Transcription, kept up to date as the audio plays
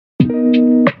Hey,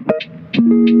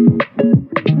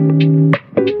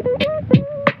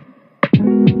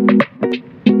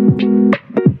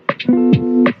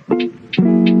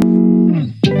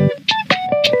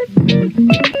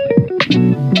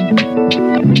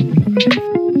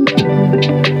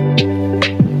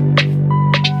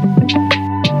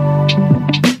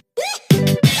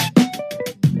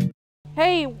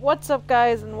 what's up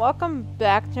guys, and welcome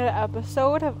back to the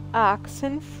episode of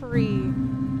Oxenfree.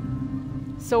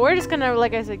 So we're just gonna,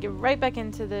 like I said, get right back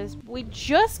into this. We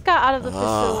just got out of the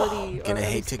facility. Gonna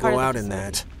hate to go out in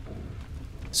that.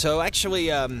 So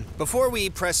actually, before we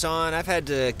press on, I've had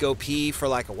to go pee for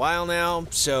like a while now,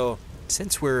 so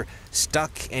since we're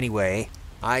stuck anyway,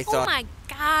 I thought— Oh my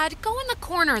god, go in the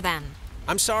corner then.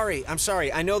 I'm sorry.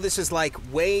 I know this is like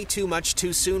way too much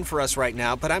too soon for us right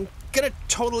now, but I'm gonna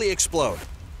totally explode.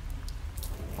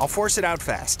 I'll force it out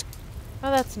fast.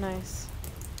 Oh, that's nice.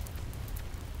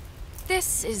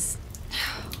 This is...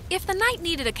 If the night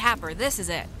needed a capper, this is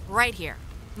it. Right here.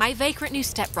 My vagrant new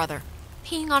stepbrother.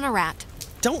 Peeing on a rat.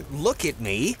 Don't look at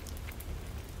me.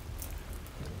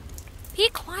 Be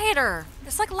quieter.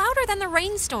 It's like louder than the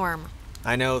rainstorm.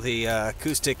 I know the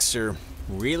acoustics are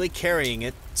really carrying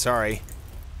it. Sorry.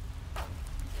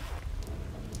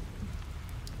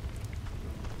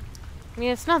 I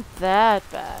mean, it's not that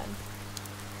bad.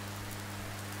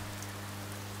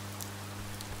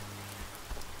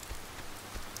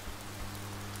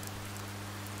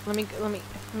 Let me,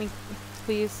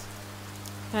 please.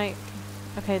 Can I?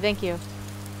 Okay, thank you.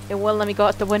 It won't let me go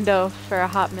out the window for a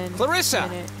hot minute. Clarissa!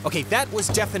 Okay, that was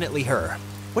definitely her.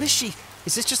 What is she?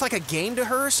 Is this just like a game to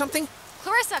her or something?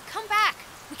 Clarissa, come back.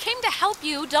 We came to help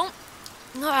you. Don't...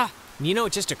 Ugh. You know,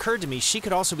 it just occurred to me she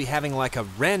could also be having like a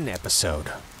Ren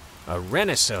episode. A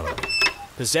Renisode.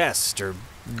 Possessed, or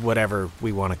whatever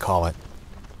we want to call it.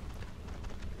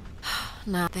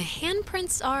 Now, the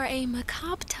handprints are a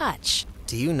macabre touch.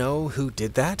 Do you know who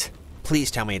did that?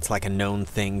 Please tell me it's like a known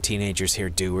thing teenagers here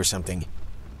do or something.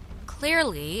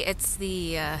 Clearly, it's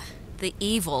the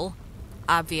evil,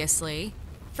 obviously.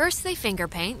 First they finger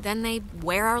paint, then they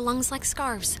wear our lungs like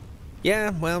scarves. Yeah,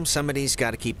 well, somebody's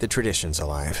got to keep the traditions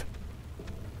alive.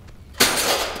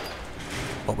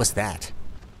 What was that?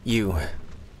 You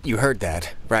heard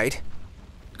that, right?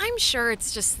 I'm sure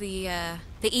it's just the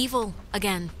evil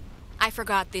again. I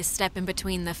forgot this step in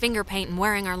between the finger paint and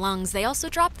wearing our lungs. They also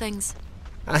drop things.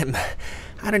 I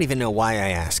don't even know why I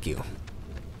ask you.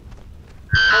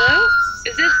 Hello?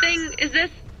 Is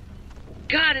this...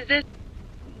 God, is this...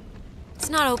 It's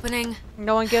not opening.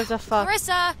 No one gives a fuck.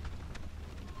 Clarissa!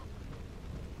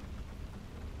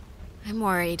 I'm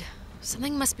worried.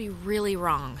 Something must be really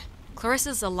wrong.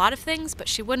 Clarissa's a lot of things, but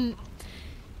she wouldn't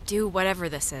do whatever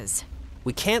this is.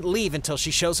 We can't leave until she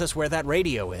shows us where that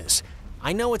radio is.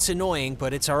 I know it's annoying,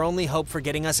 but it's our only hope for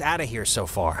getting us out of here so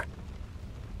far.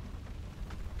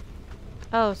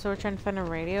 Oh, so we're trying to find a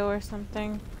radio or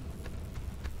something?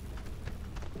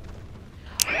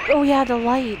 Oh yeah, the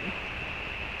light.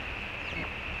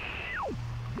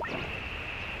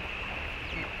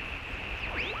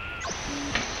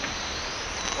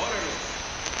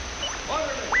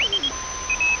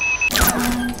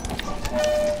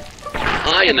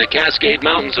 High in the Cascade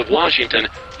Mountains of Washington,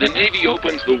 the Navy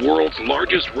opens the world's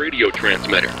largest radio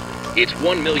transmitter. Its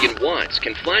 1 million watts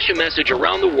can flash a message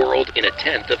around the world in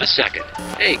 1/10 of a second.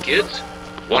 Hey kids,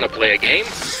 wanna play a game?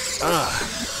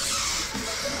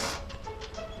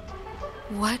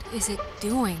 What is it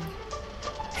doing?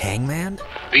 Hangman?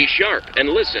 Be sharp and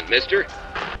listen, mister.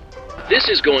 This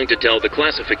is going to tell the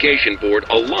classification board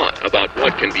a lot about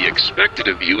what can be expected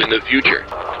of you in the future.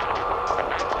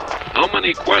 How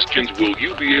many questions will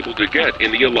you be able to get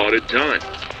in the allotted time?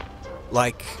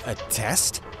 Like a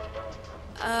test?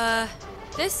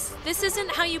 This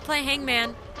isn't how you play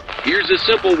Hangman. Here's a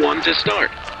simple one to start,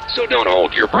 so don't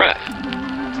hold your breath.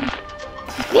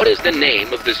 What is the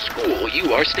name of the school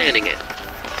you are standing in?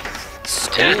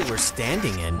 School 10. we're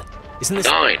standing in? Isn't this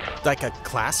 9. like a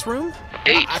classroom?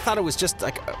 8. I thought it was just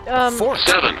like a fort.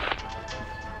 7.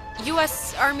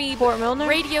 U.S. Army Fort Milner?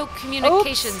 Radio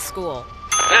Communications School.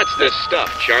 That's the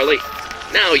stuff, Charlie.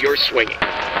 Now you're swinging.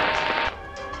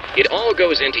 It all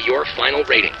goes into your final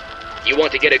rating. You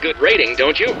want to get a good rating,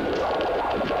 don't you?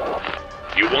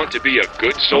 You want to be a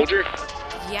good soldier?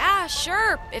 Yeah,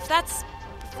 sure. If that's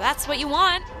what you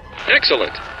want.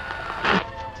 Excellent.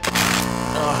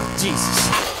 Oh, Jesus.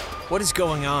 What is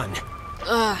going on?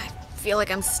 Ugh, I feel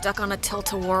like I'm stuck on a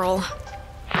tilt-a-whirl.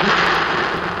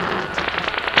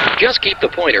 Just keep the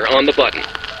pointer on the button.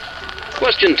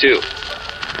 Question 2.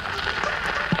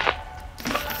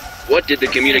 What did the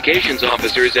communications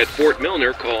officers at Fort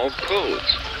Milner call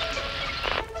codes?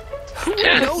 Who Who would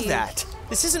 10. know that?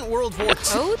 This isn't World War II.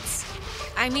 Codes?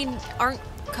 I mean, aren't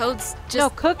codes just No,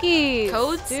 cookies.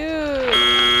 codes? Dude.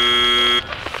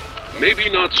 Maybe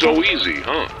not so easy,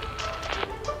 huh?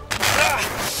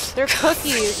 They're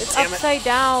cookies. It's Damn it. upside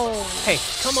down. Hey,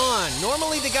 come on.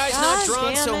 Normally the guy's not God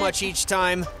drawn damn so it. much each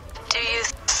time. Do you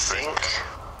Think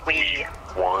we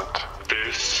want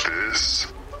this?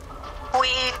 we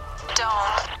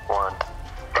don't Want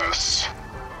this?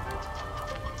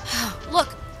 Look,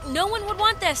 no one would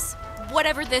want this.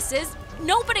 Whatever this is,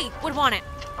 nobody would want it.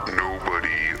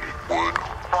 Nobody would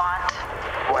want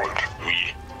what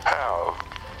we have.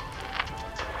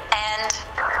 and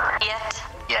yet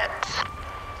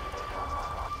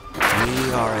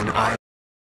We are an island.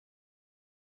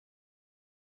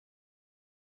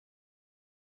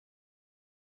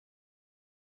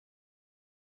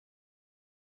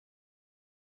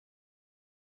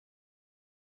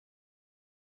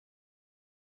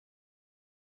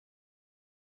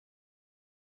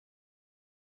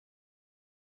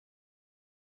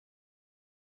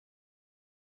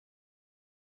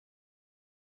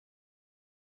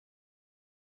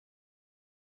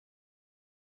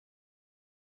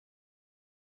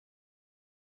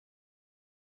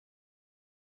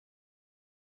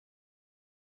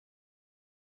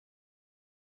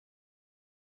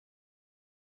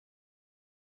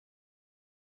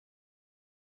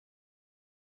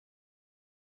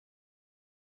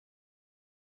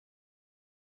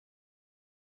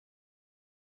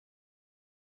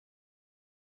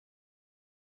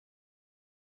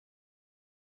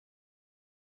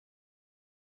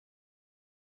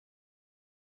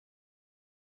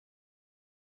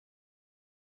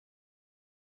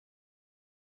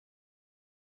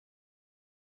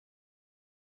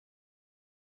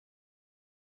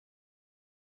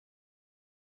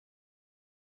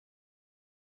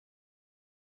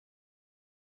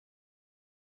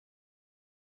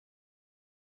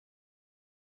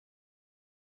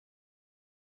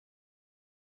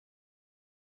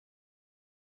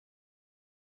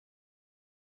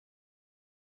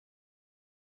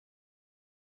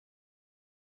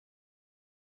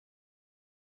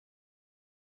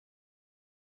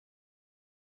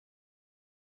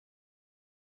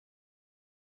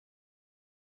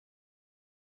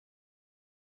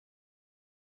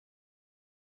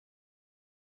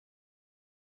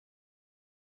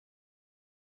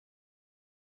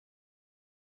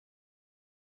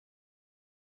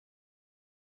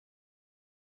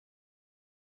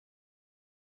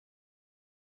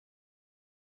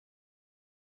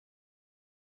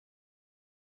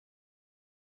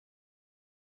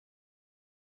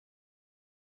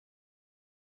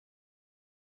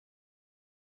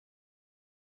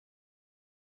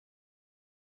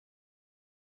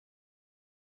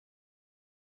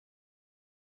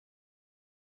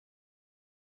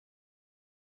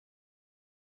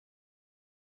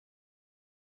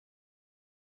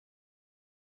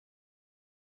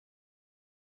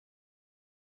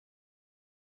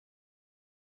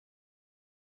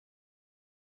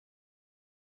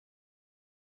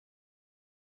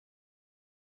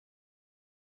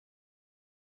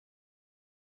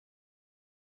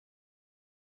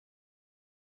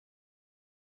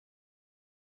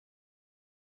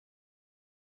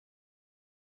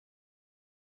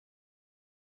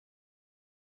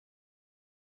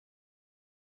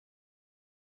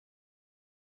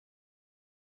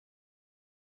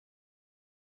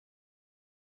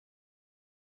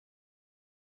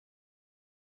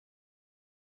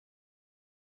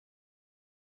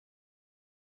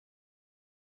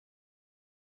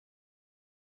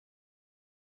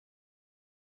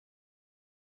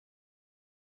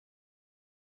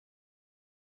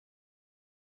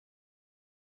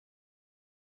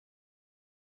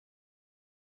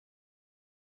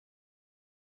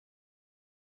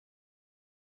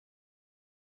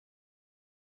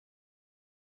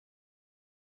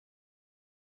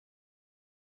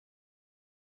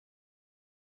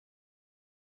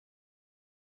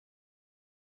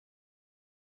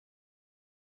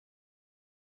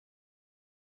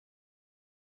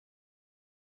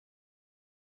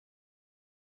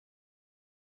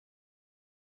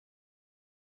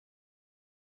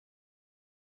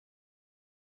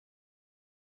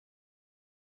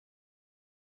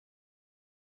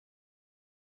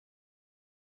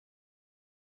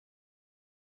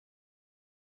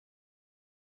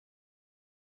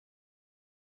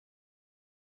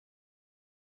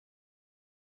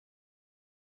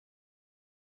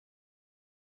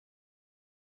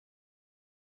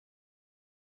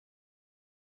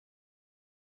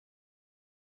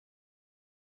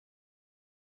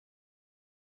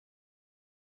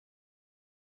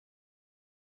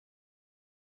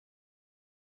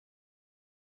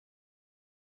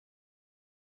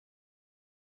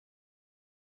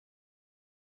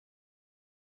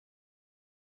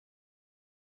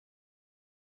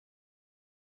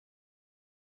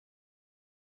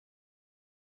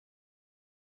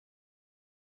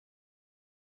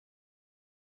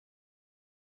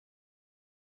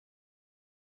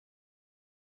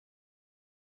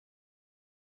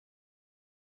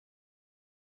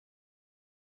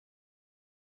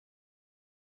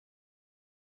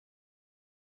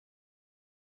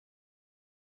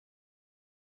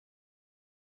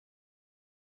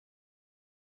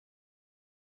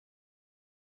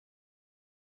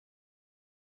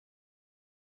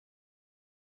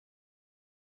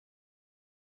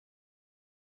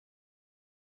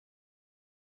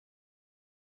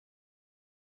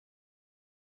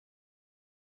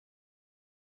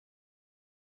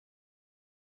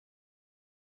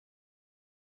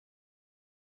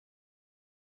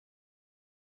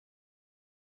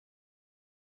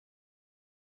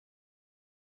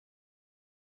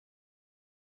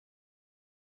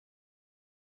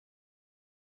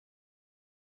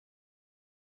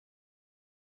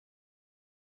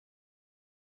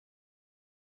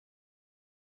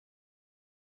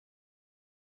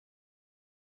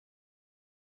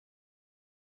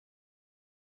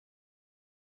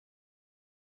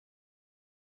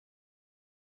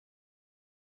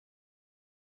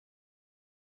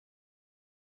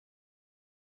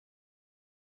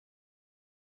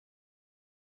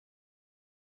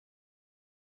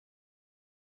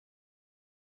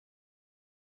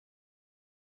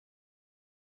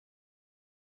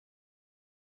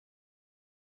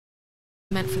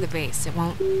 meant for the base. It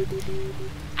won't...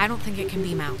 I don't think it can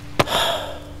beam out.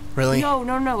 Really?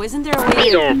 No. Isn't there a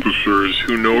way? The officers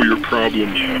who know your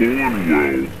problems full and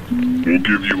well will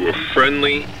give you a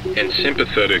friendly and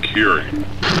sympathetic hearing.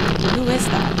 Who is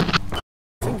that?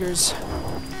 Fingers.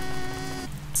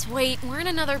 Let's wait. We're in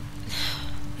another...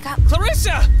 We got...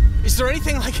 Clarissa! Is there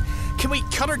anything like... Can we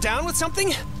cut her down with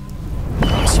something?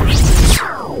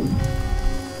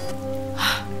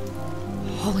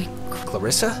 Holy...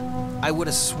 Clarissa? I would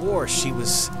have swore she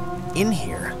was in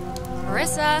here.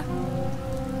 Marissa!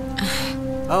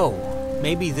 Oh,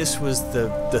 maybe this was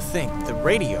the thing, the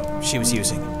radio she was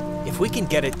using. If we can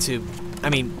get it to... I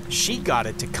mean, she got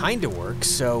it to kinda work,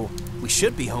 so we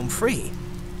should be home free.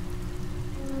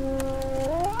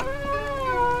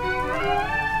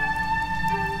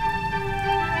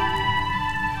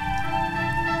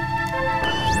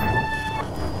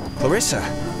 Clarissa.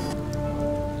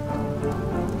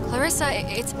 Clarissa,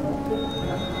 it's...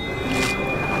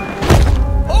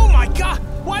 Oh my god!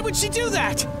 Why would she do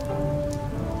that?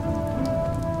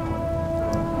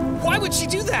 Why would she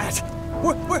do that?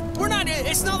 We're not...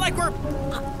 It's not like we're...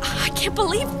 I can't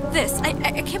believe this.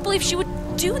 I can't believe she would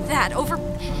do that over...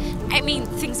 I mean,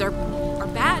 things are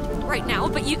bad right now,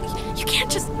 but you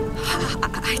can't just...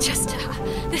 I just...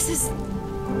 This is...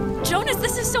 Jonas,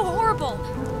 this is so horrible.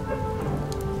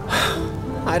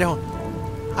 I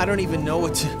don't even know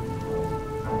what to...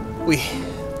 We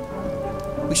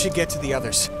should get to the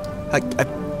others. I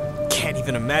can't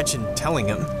even imagine telling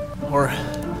him. Or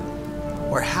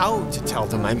how to tell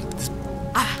them. I mean...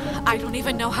 I don't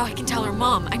even know how I can tell her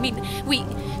mom. I mean,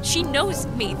 she knows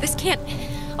me. This can't...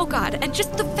 Oh, God. And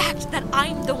just the fact that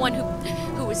I'm the one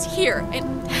who was here.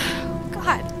 And...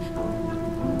 God.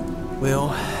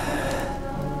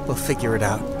 We'll figure it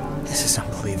out. This is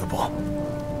unbelievable.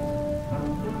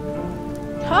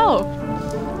 Oh.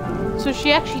 So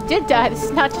she actually did die. This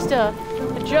is not just a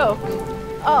joke.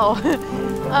 Oh.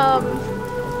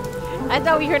 I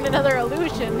thought we heard another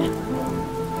illusion.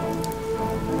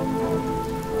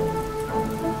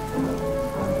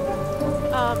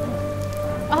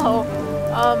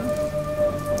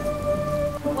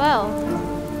 Well.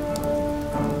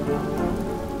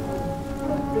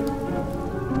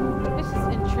 This is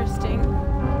interesting.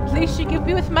 At least she could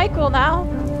be with Michael now.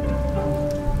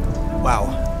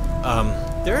 Wow.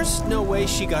 There's no way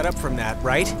she got up from that,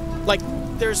 right? Like,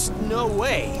 there's no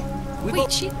way.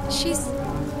 Wait, she's...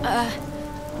 I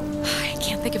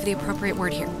can't think of the appropriate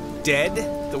word here. Dead?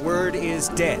 The word is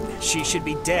dead. She should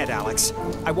be dead, Alex.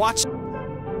 I watched...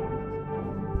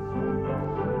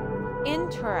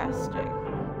 Interesting.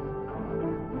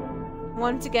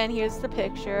 Once again, here's the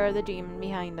picture of the demon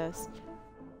behind us.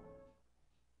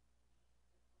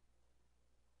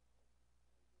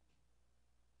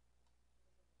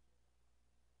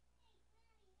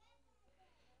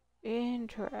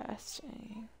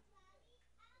 Interesting.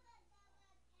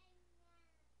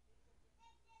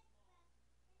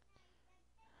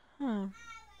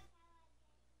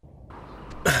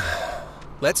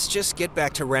 Let's just get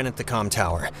back to Ren at the comm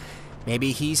tower.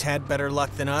 Maybe he's had better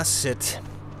luck than us at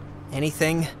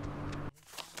anything.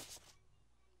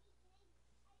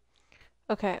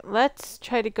 Okay, let's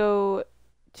try to go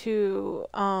to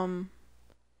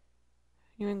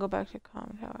you can go back to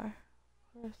comm tower.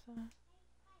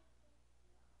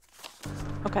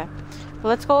 Okay, well,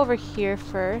 let's go over here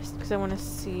first because I want to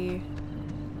see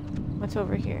what's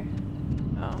over here.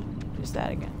 Oh, just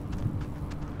that again.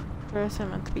 First,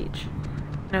 I'm at the beach.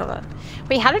 Nova.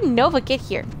 Wait, how did Nova get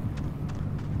here?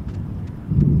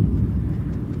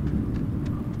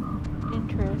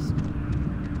 Interesting.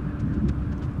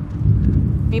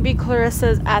 Maybe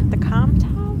Clarissa's at the comm tower?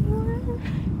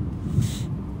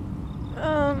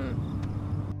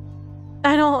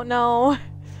 I don't know.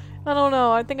 I don't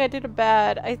know. I think I did it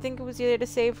bad. I think it was either to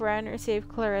save Ren or save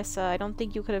Clarissa. I don't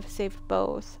think you could have saved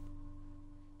both.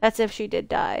 That's if she did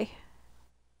die.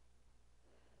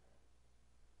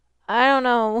 I don't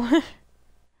know.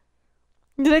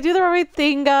 Did I do the right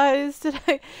thing, guys? Did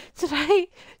I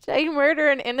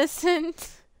murder an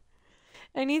innocent?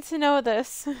 I need to know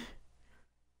this.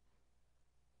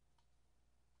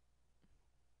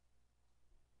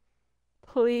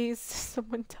 Please,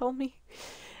 someone tell me.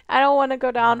 I don't want to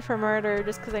go down for murder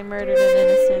just because I murdered an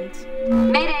innocent.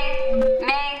 Mayday!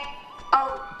 May!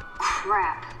 Oh,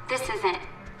 crap. This isn't...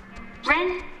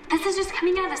 Ren, this is just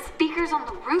coming out of the speakers on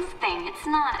the roof thing. It's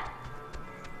not...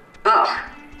 Ugh.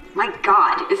 My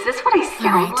god, is this what I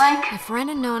sound like? If Ren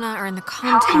and Nona are in the comm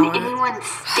How tower... can anyone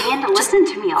stand to listen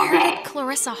to me all Where day? did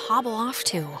Clarissa hobble off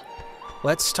to?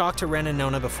 Let's talk to Ren and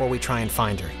Nona before we try and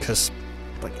find her, because,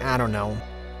 like, I don't know.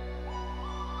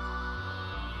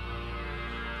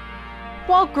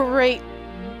 Well, great.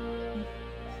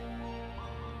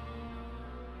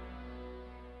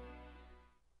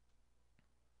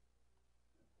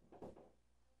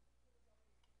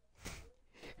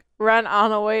 Run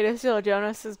on away to steal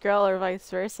Jonas's girl or vice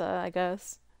versa, I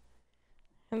guess.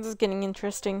 This is getting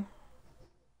interesting.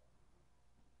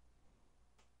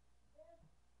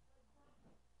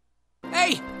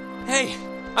 Hey! Hey!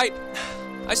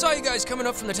 I saw you guys coming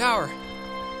up from the tower.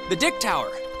 The Dick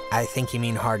Tower. I think you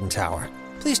mean Harden Tower.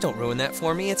 Please don't ruin that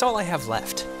for me. It's all I have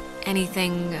left.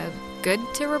 Anything good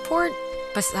to report?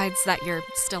 Besides that you're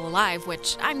still alive,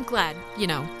 which I'm glad, you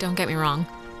know, don't get me wrong.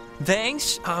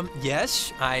 Thanks.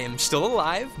 Yes, I am still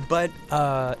alive, but,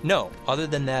 no. Other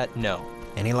than that, no.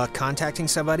 Any luck contacting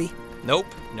somebody? Nope,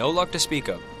 no luck to speak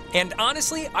of. And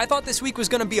honestly, I thought this week was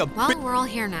gonna be a Well, we're all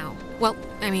here now. Well,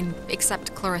 I mean,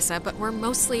 except Clarissa, but we're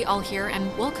mostly all here,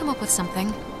 and we'll come up with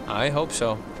something. I hope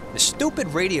so. The stupid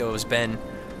radio has been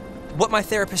what my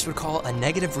therapist would call a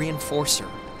negative reinforcer.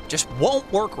 Just won't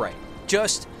work right.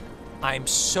 I'm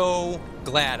so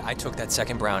glad I took that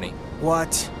second brownie.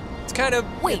 What? It's kind of...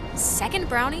 Wait, second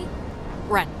brownie?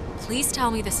 Ren, please tell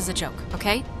me this is a joke,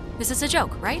 okay? This is a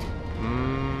joke, right?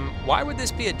 Why would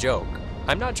this be a joke?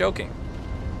 I'm not joking.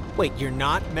 Wait, you're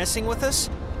not messing with us?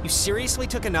 You seriously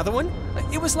took another one?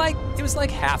 It was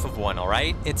like half of one, all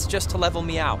right? It's just to level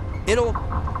me out.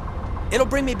 It'll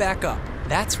bring me back up.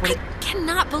 That's what I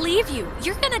cannot believe you.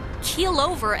 You're gonna keel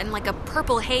over in like a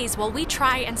purple haze while we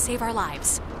try and save our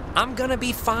lives. I'm gonna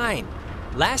be fine.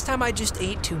 Last time I just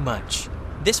ate too much.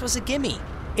 This was a gimme.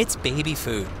 It's baby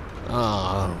food.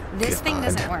 Oh, This thing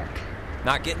doesn't work.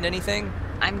 Not getting anything?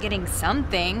 I'm getting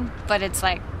something, but it's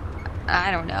like, I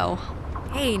don't know.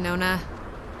 Hey, Nona.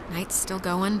 Night's still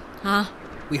going, huh?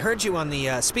 We heard you on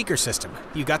the speaker system.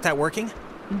 You got that working?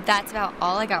 That's about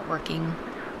all I got working.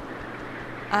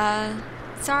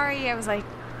 Sorry I was like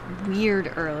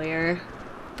weird earlier.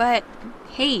 But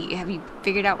hey, have you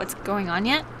figured out what's going on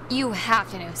yet? You have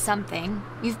to know something.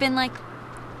 You've been like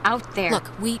out there.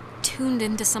 Look, we tuned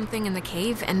into something in the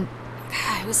cave and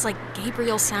it was like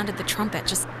Gabriel sounded the trumpet.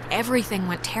 Just everything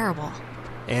went terrible.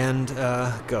 And,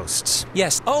 ghosts.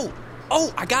 Yes. Oh,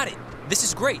 I got it. This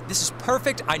is great. This is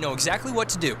perfect. I know exactly what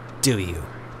to do. Do you?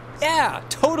 Yeah,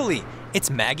 totally. It's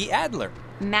Maggie Adler.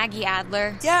 Maggie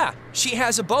Adler? Yeah, she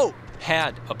has a boat.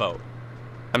 Had a boat.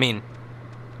 I mean,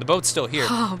 the boat's still here.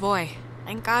 Oh boy,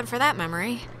 thank God for that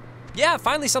memory. Yeah,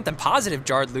 finally something positive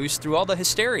jarred loose through all the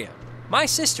hysteria. My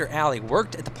sister Allie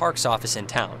worked at the parks office in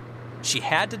town. She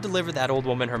had to deliver that old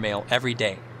woman her mail every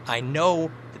day. I know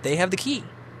that they have the key.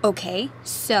 Okay,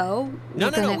 so...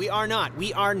 No, we are not.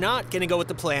 We are not going to go with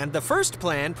the plan. The first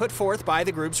plan put forth by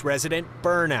the group's resident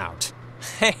Burnout.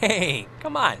 Hey,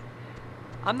 come on.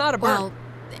 I'm not a burn. Well,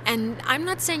 and I'm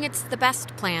not saying it's the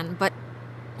best plan, but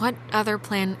what other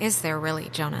plan is there really,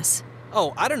 Jonas?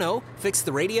 Oh, I don't know. Fix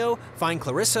the radio, find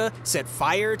Clarissa, set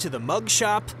fire to the mug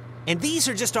shop. And these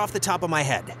are just off the top of my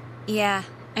head. Yeah,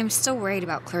 I'm still worried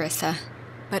about Clarissa.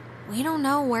 But we don't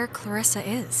know where Clarissa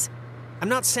is. I'm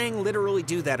not saying literally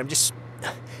do that. I'm just...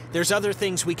 There's other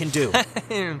things we can do.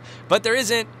 But there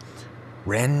isn't.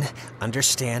 Ren,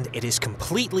 understand it is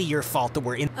completely your fault that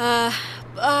we're in...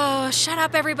 Shut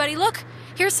up, everybody. Look,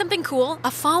 here's something cool.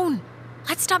 A phone.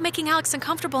 Let's stop making Alex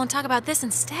uncomfortable and talk about this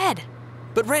instead.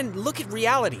 But Ren, look at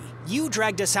reality. You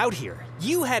dragged us out here.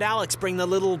 You had Alex bring the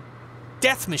little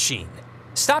death machine.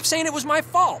 Stop saying it was my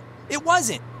fault. It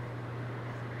wasn't.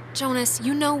 Jonas,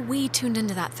 you know we tuned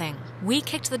into that thing. We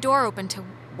kicked the door open to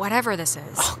whatever this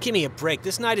is. Oh, give me a break.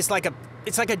 This night is like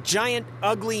a giant,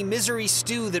 ugly misery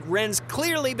stew that Ren's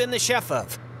clearly been the chef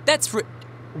of.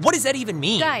 What does that even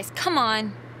mean? Guys, come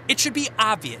on. It should be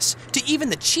obvious to even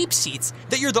the cheap seats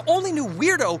that you're the only new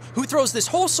weirdo who throws this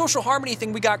whole social harmony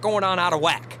thing we got going on out of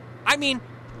whack. I mean,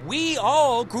 we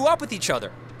all grew up with each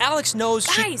other. Alex knows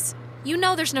Guys, you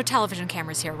know there's no television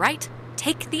cameras here, right?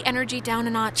 Take the energy down a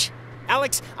notch.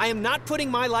 Alex, I am not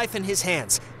putting my life in his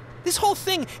hands. This whole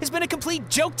thing has been a complete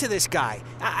joke to this guy.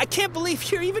 I can't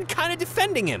believe you're even kind of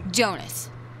defending him. Jonas.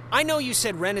 I know you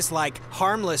said Ren is like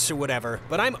harmless or whatever,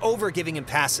 but I'm over giving him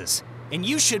passes. And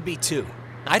you should be too.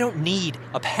 I don't need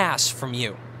a pass from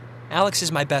you. Alex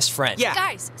is my best friend. Yeah.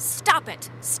 Guys, stop it.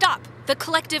 Stop. The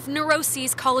collective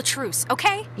neuroses call a truce,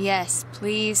 okay? Yes,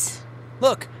 please.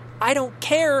 Look, I don't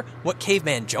care what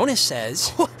Caveman Jonas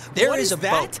says. There is a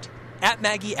boat at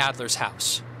Maggie Adler's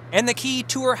house. And the key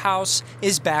to her house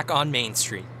is back on Main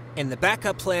Street. And the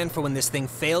backup plan for when this thing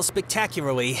fails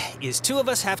spectacularly is two of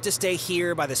us have to stay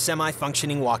here by the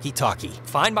semi-functioning walkie-talkie.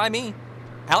 Fine by me.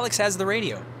 Alex has the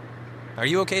radio. Are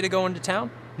you okay to go into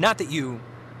town? Not that you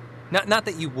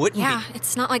wouldn't Yeah,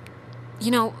 it's not like,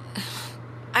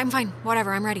 I'm fine.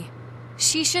 Whatever, I'm ready.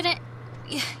 She shouldn't...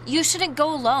 You shouldn't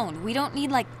go alone. We don't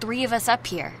need, like, 3 of us up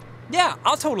here. Yeah,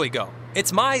 I'll totally go.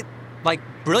 It's my, like,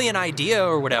 brilliant idea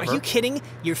or whatever. Are you kidding?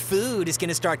 Your food is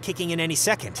gonna start kicking in any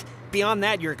second. Beyond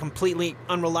that, you're a completely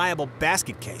unreliable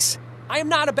basket case. I am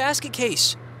not a basket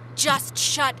case. Just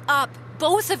shut up,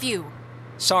 both of you.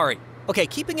 Sorry. Okay,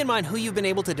 keeping in mind who you've been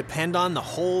able to depend on the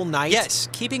whole night. Yes,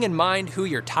 keeping in mind who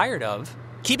you're tired of.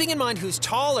 Keeping in mind who's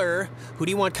taller, who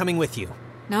do you want coming with you?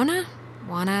 Nona,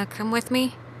 wanna come with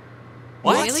me?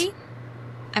 What? Really?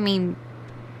 I mean,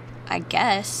 I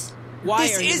guess. Why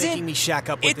This are you isn't- making me shack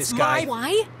up with it's this guy?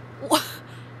 Why?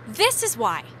 This is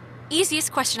why.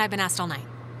 Easiest question I've been asked all night.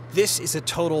 This is a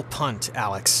total punt,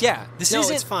 Alex. Yeah, this no,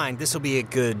 isn't... it's fine. This will be a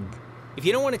good... If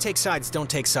you don't want to take sides, don't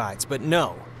take sides. But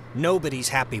no, nobody's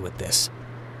happy with this.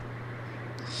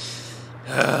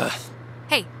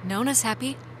 Hey, Nona's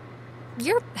happy.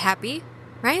 You're happy,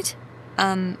 right?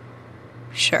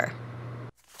 Sure.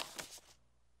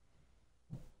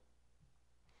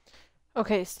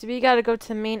 Okay, so we gotta go to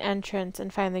the main entrance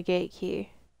and find the gate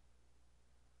key.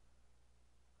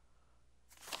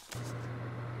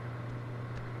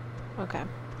 Okay.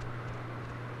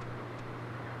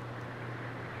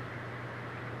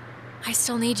 I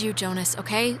still need you, Jonas,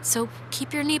 okay? So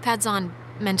keep your knee pads on,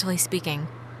 mentally speaking.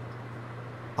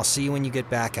 I'll see you when you get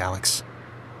back, Alex.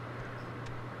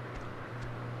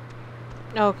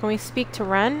 Oh, can we speak to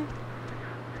Ren?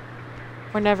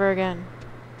 Or never again?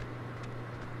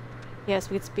 Yes,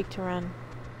 we could speak to Ren.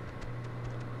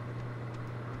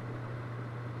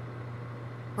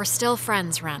 We're still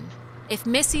friends, Ren. If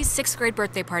Missy's 6th grade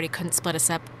birthday party couldn't split us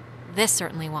up, this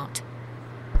certainly won't.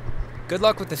 Good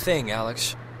luck with the thing,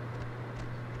 Alex.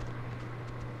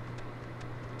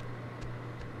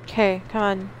 Okay, come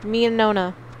on. Me and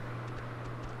Nona.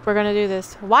 We're gonna do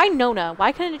this. Why Nona?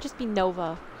 Why couldn't it just be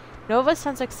Nova? Nova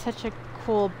sounds like such a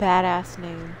cool, badass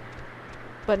name.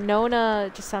 But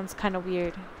Nona just sounds kind of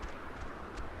weird.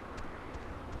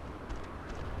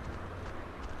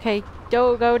 Okay,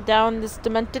 go down this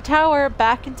demented tower,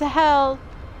 back into hell.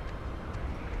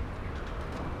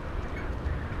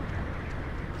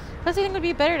 Plus, I think it would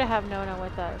be better to have Nona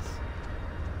with us.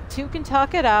 2 can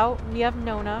talk it out. We have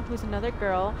Nona, who's another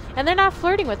girl, and they're not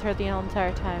flirting with her the whole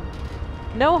entire time.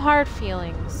 No hard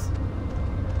feelings.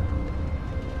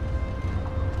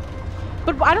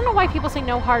 But I don't know why people say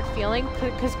no hard feeling,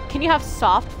 because can you have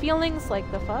soft feelings? Like,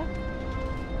 the fuck?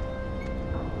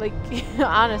 Like,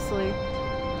 honestly.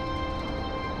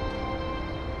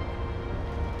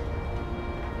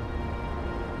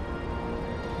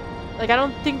 Like, I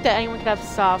don't think that anyone could have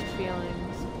soft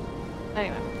feelings.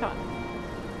 Anyway, come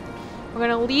on. We're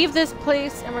gonna leave this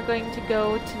place and we're going to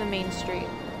go to the main street.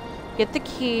 Get the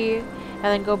key, and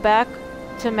then go back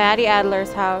to Maddie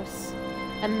Adler's house,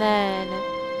 and then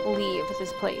leave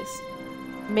this place.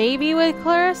 Maybe with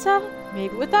Clarissa?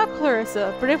 Maybe without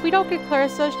Clarissa. But if we don't get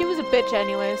Clarissa, she was a bitch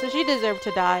anyway, so she deserved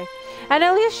to die. And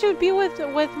at least she would be with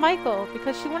Michael,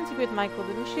 because she wanted to be with Michael,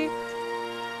 didn't she?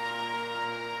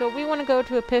 So we want to go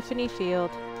to Epiphany Field.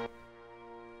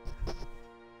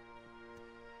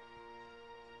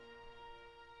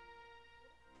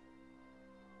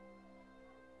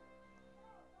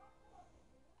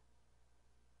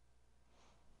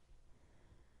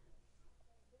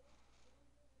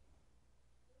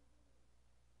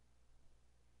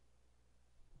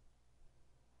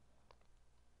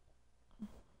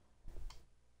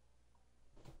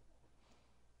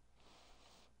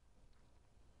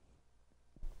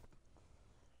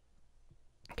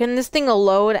 Can this thing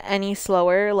load any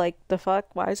slower? Like, the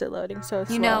fuck? Why is it loading so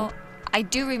slow? You know, I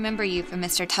do remember you from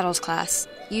Mr. Tuttle's class.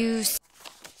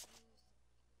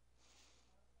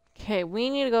 Okay,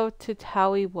 we need to go to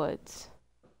Towie Woods.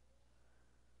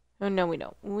 Oh, no, we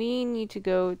don't. We need to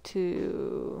go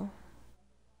to...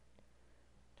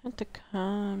 Not the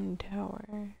Com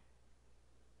Tower.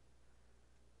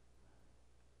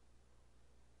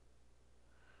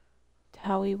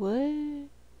 Towie Woods?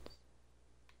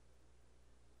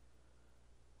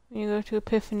 You go to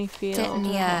Epiphany Field.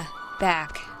 Yeah,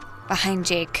 back. Behind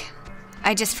Jake.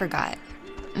 I just forgot.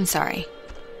 I'm sorry.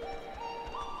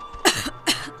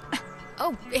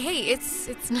 Oh, hey,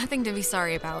 it's nothing to be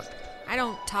sorry about. I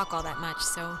don't talk all that much,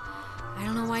 so I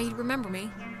don't know why you'd remember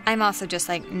me. I'm also just,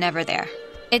 like, never there.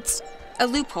 It's a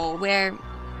loophole where,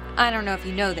 I don't know if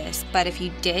you know this, but if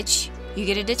you ditch, you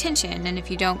get a detention, and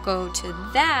if you don't go to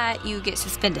that, you get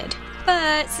suspended.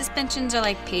 But suspensions are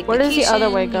like paid Where vacation. does the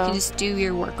other way go? You can just do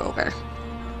your work over.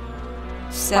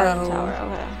 So, Tower,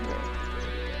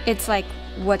 okay. It's like,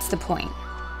 what's the point?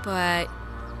 But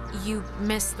you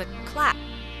missed the clap.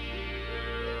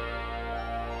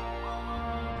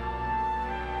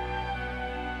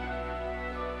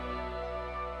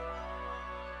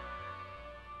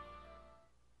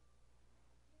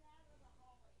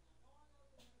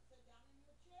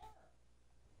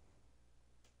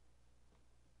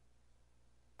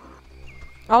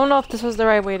 I don't know if this was the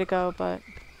right way to go, but...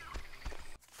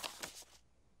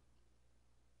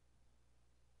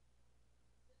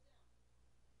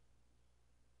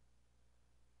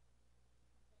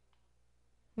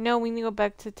 No, we need to go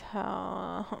back to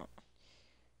town.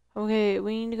 Okay,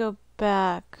 we need to go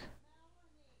back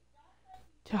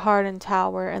to Hardin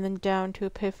Tower and then down to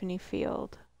Epiphany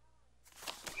Field.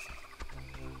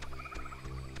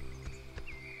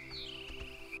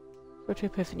 Go to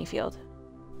Epiphany Field.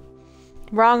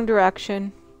 Wrong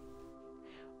direction.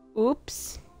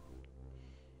 Oops.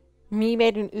 Me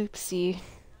made an oopsie.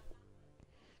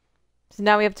 So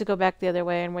now we have to go back the other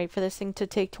way and wait for this thing to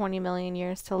take 20 million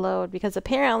years to load, because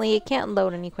apparently it can't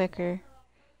load any quicker.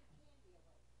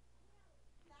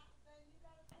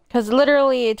 Because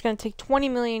literally it's going to take 20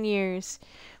 million years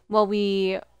while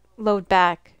we load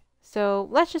back. So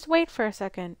let's just wait for a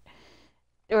second.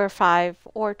 Or 5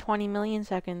 or 20 million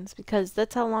seconds, because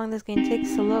that's how long this game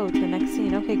takes to load to the next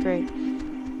scene. Okay, great.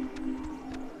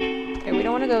 Okay, we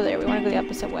don't want to go there. We want to go the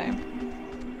opposite way.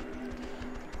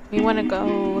 We want to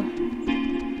go...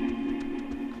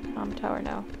 Tower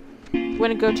now. We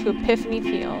want to go to Epiphany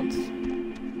Fields.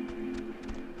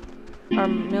 Or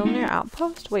Milner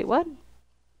Outpost? Wait, what?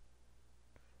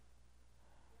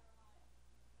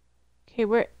 Okay,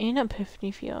 we're in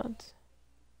Epiphany Fields.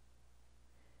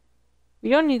 We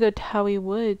don't need to go to Howie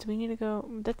Woods. We need to go...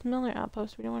 That's Milner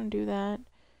Outpost. We don't want to do that.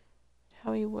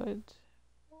 Howie Woods.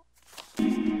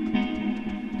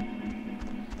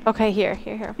 Okay, here.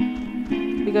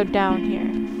 We go down here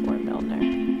for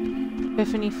Milner.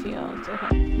 Epiphany Fields. Okay.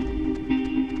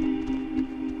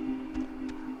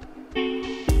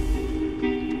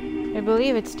 I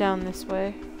believe it's down this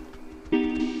way.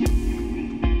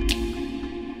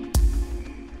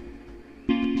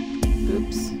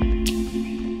 Oops.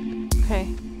 Okay.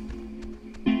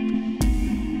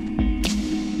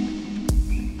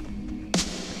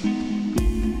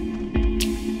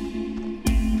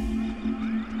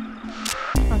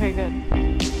 Okay, good.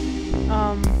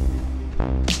 Are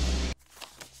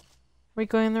we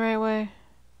going the right way?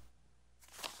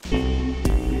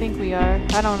 I think we are.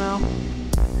 I don't know.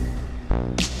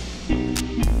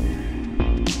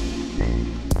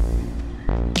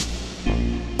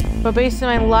 But based on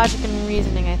my logic and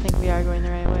reasoning, I think we are going the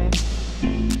right way.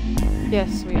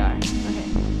 Yes, we are. Okay.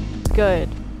 Good.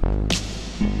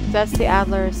 That's the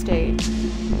Adler Estate.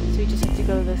 So we just have to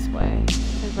go this way.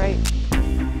 Right?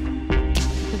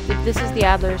 This is the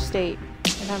Adler Estate,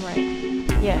 if I'm right.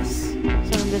 Yes.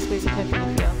 So then this way's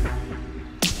Epiphany Field.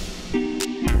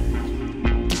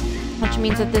 Which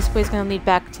means that this way's gonna lead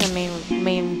back to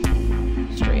main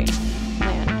street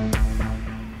land.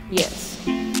 Yes.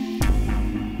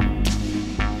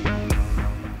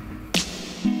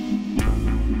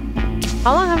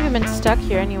 How long have you been stuck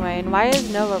here anyway? And why is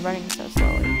Nova running so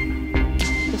slowly?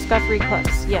 Discovery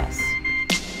Cliffs, yes.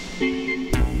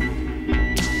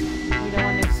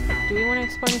 Do we want to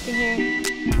explore anything here?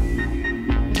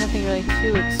 There's nothing really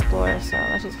to explore, so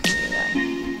let's just continue that.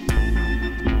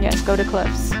 Yes, go to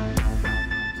Cliffs.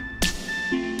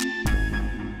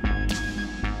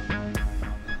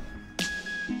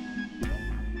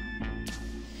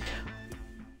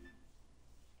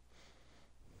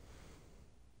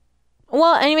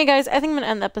 Well, anyway, guys, I think I'm going to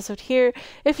end the episode here.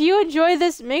 If you enjoyed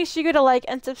this, make sure you go to like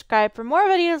and subscribe for more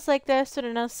videos like this,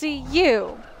 and I'll see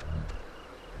you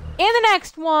in the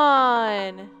next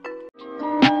one.